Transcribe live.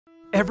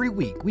Every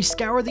week, we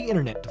scour the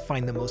internet to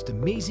find the most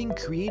amazing,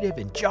 creative,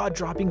 and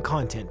jaw-dropping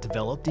content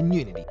developed in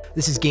Unity.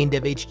 This is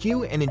GameDev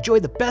HQ, and enjoy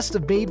the best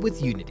of Made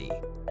with Unity.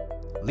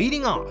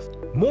 Leading off,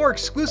 more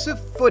exclusive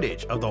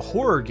footage of the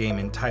horror game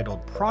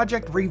entitled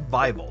Project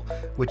Revival,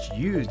 which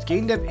used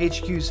GameDev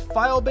HQ's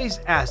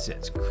file-based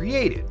assets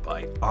created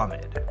by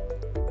Ahmed.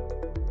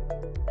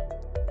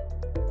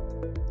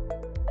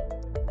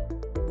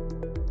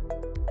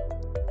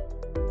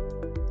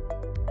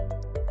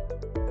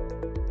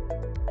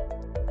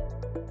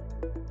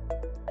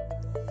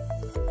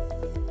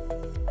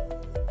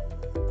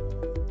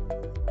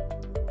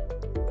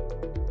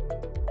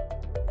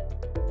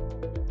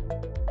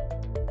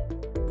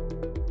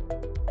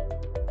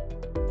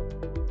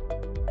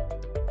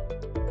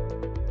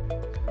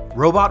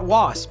 Robot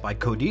Wasp by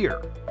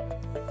Codir.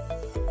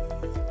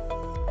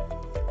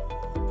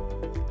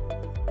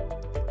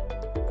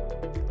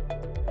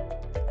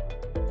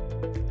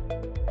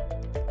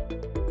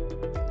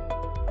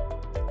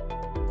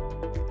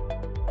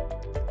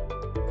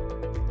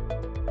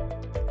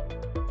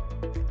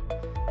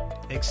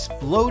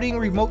 Exploding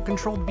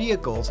remote-controlled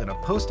vehicles in a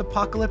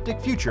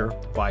post-apocalyptic future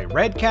by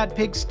Red Cat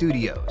Pig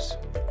Studios.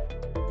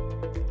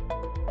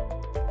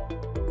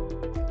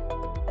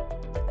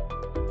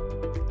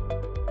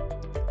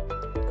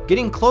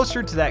 Getting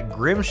Closer to That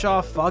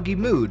Grimshaw Foggy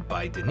Mood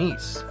by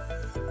Denise.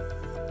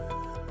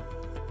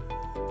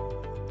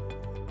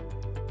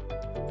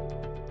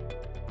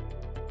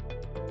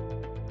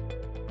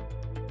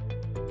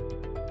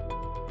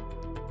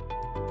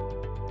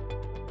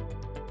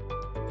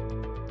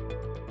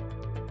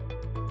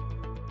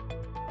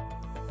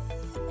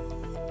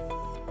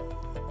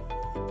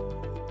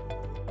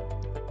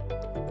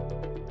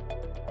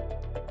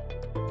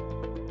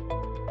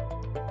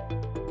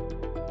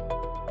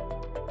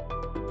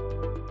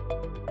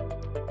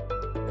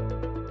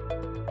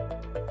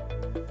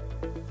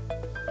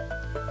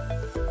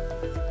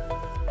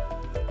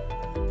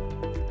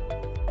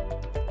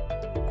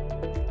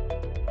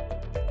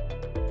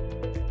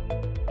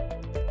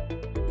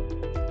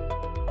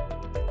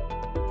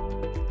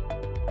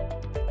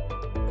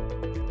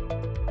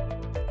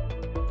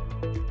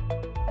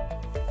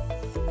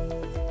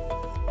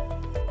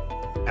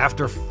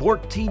 After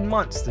 14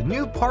 months, the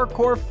new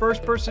parkour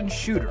first-person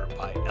shooter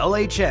by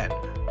LHN.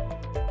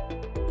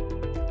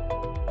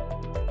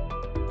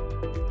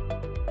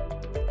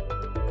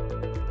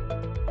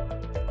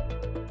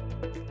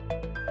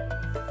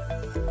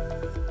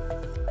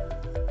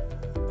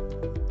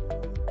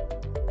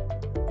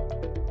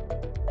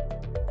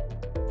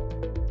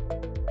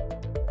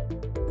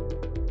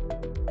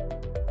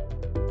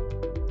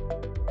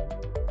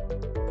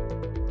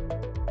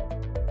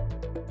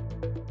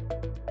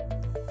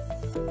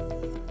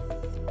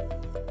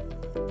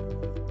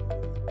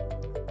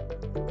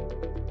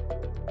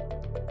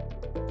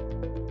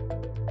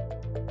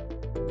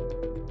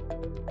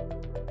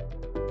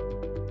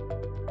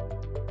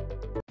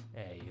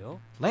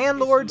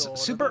 Landlord's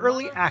Super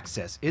Early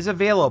Access is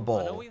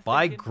available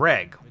by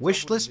Greg.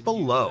 Wishlist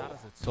below.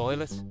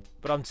 Toilet,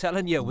 but I'm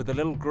telling you, with a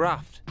little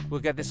graft,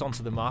 we'll get this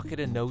onto the market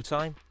in no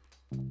time.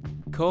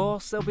 Of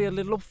course, there'll be a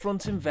little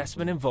upfront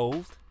investment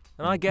involved,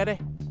 and I get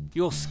it.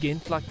 You're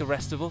skint like the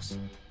rest of us.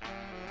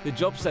 The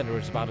job centre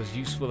is about as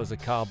useful as a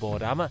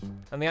cardboard hammer,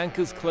 and the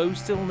anchor's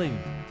closed till noon.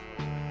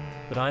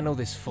 But I know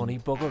this funny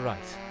bugger right.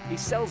 He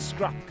sells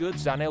scrap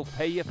goods and he'll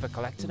pay you for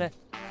collecting it.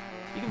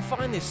 You can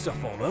find this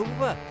stuff all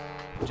over.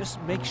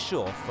 Just make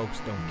sure folks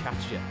don't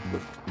catch you.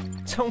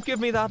 Don't give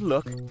me that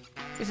look.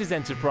 This is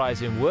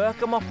enterprising work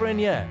I'm offering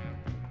you.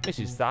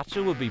 Mrs.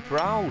 Thatcher would be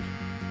proud.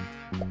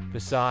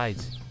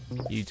 Besides,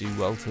 you do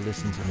well to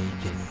listen to me,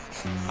 kid.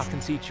 I can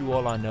teach you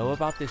all I know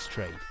about this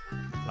trade.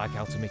 Like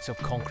how to mix up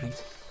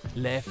concrete,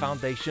 lay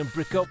foundation,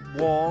 brick up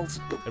walls,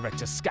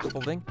 erect a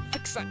scaffolding,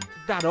 fix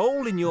that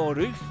hole in your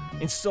roof,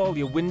 install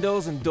your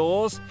windows and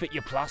doors, fit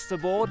your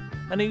plasterboard,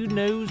 and who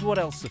knows what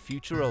else the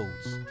future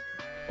holds.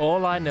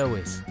 All I know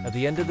is, at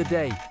the end of the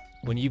day,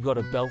 when you've got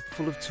a belt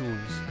full of tools,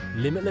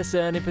 limitless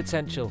earning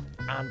potential,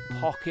 and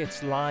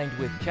pockets lined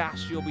with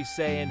cash, you'll be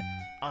saying,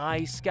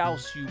 "Aye,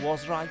 Scouse, you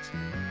was right.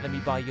 Let me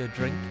buy you a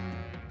drink."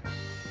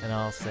 And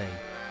I'll say,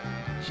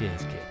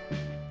 "Cheers, kid.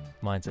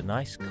 Mine's a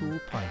nice, cool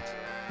pint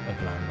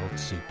of Landlord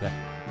Super."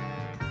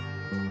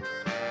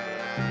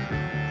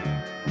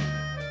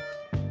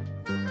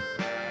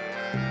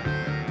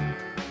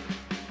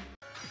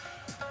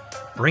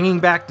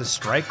 Bringing back the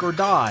Strike or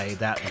Die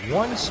that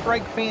one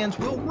Strike fans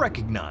will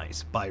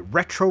recognize by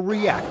Retro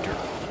Reactor.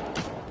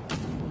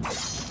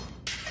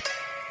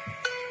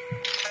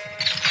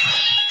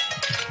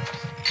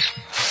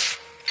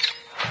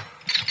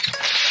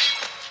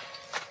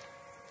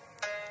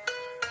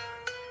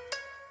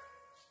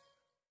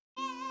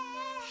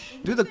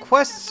 Through the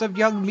quests of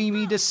young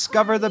Mimi,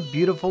 discover the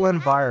beautiful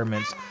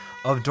environments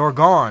of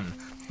Dorgon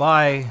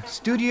by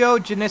Studio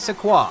Je ne sais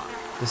quoi.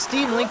 The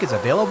Steam link is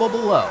available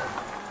below.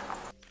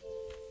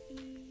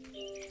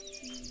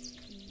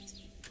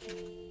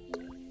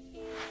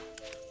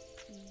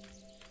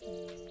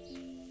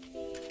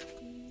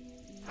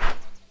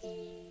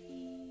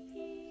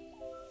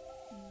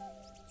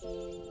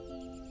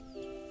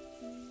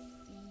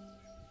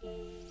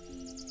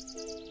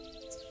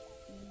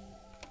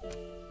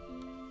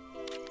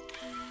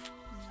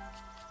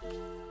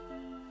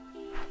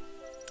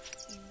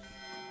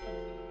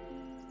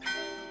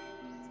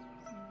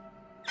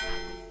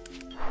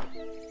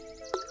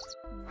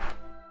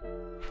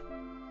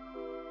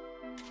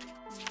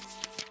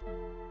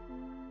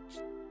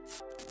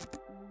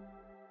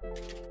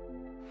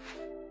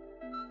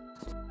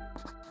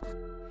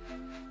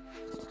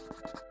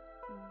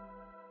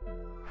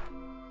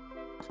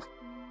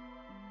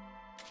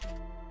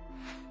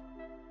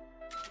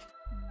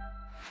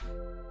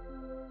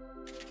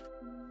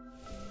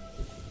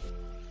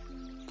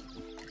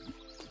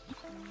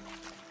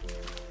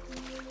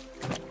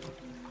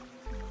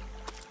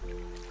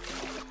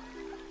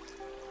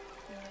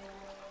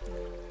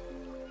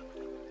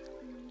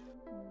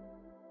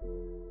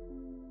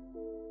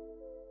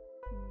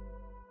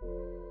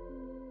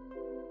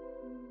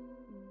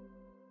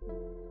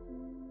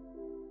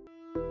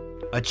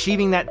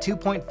 Achieving that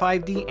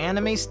 2.5D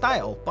anime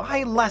style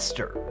by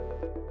Lester.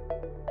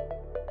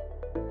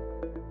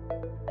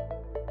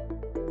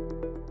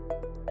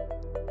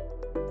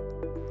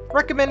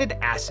 Recommended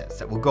assets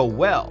that will go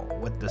well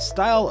with the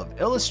style of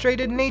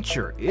illustrated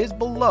nature is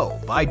Below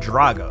by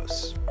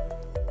Dragos.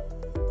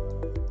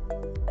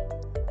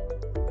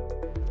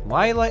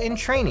 Lila in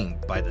Training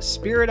by the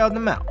Spirit of the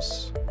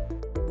Mouse.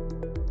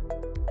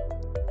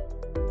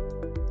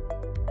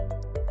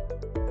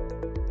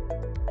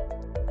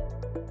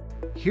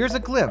 Here's a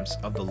glimpse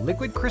of the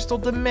Liquid Crystal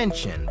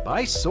Dimension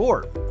by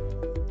Sorb.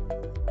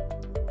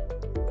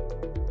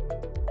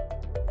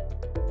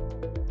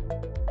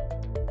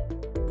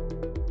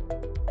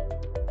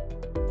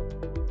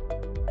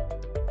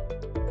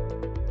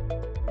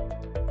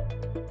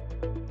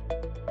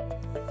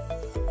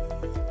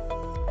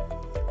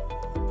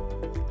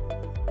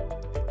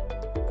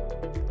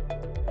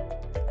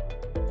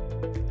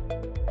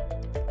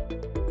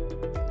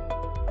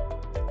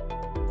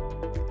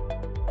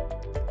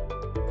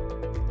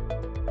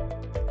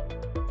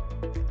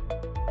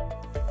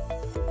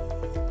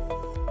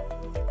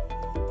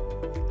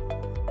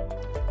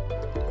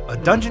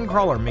 A dungeon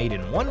crawler made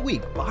in 1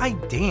 week by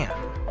Dan.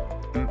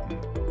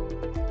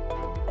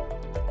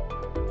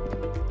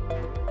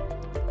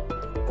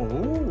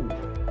 Oh.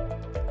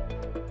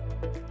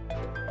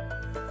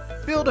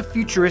 Build a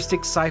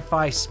futuristic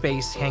sci-fi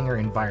space hangar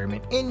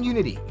environment in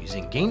Unity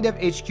using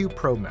GameDevHQ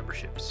Pro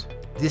memberships.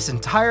 This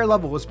entire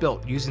level was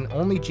built using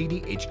only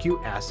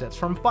GDHQ assets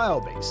from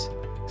Filebase.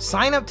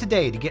 Sign up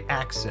today to get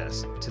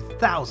access to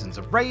thousands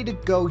of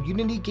ready-to-go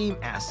Unity game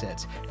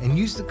assets and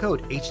use the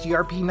code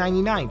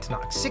HDRP99 to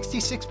knock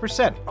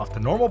 66% off the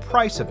normal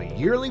price of a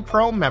yearly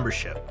Pro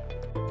membership.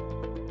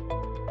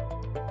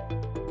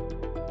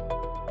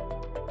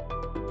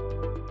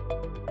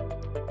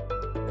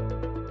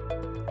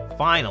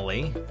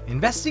 Finally,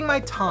 investing my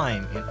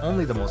time in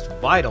only the most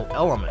vital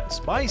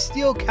elements by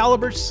Steel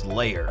Calibur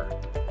Slayer.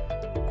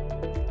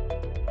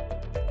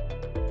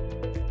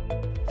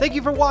 Thank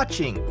you for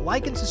watching.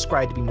 Like and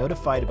subscribe to be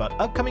notified about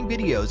upcoming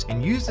videos,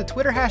 and use the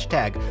Twitter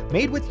hashtag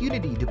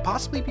MadeWithUnity to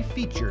possibly be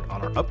featured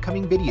on our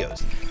upcoming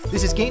videos.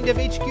 This is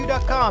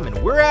GameDevHQ.com,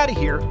 and we're out of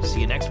here.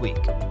 See you next week.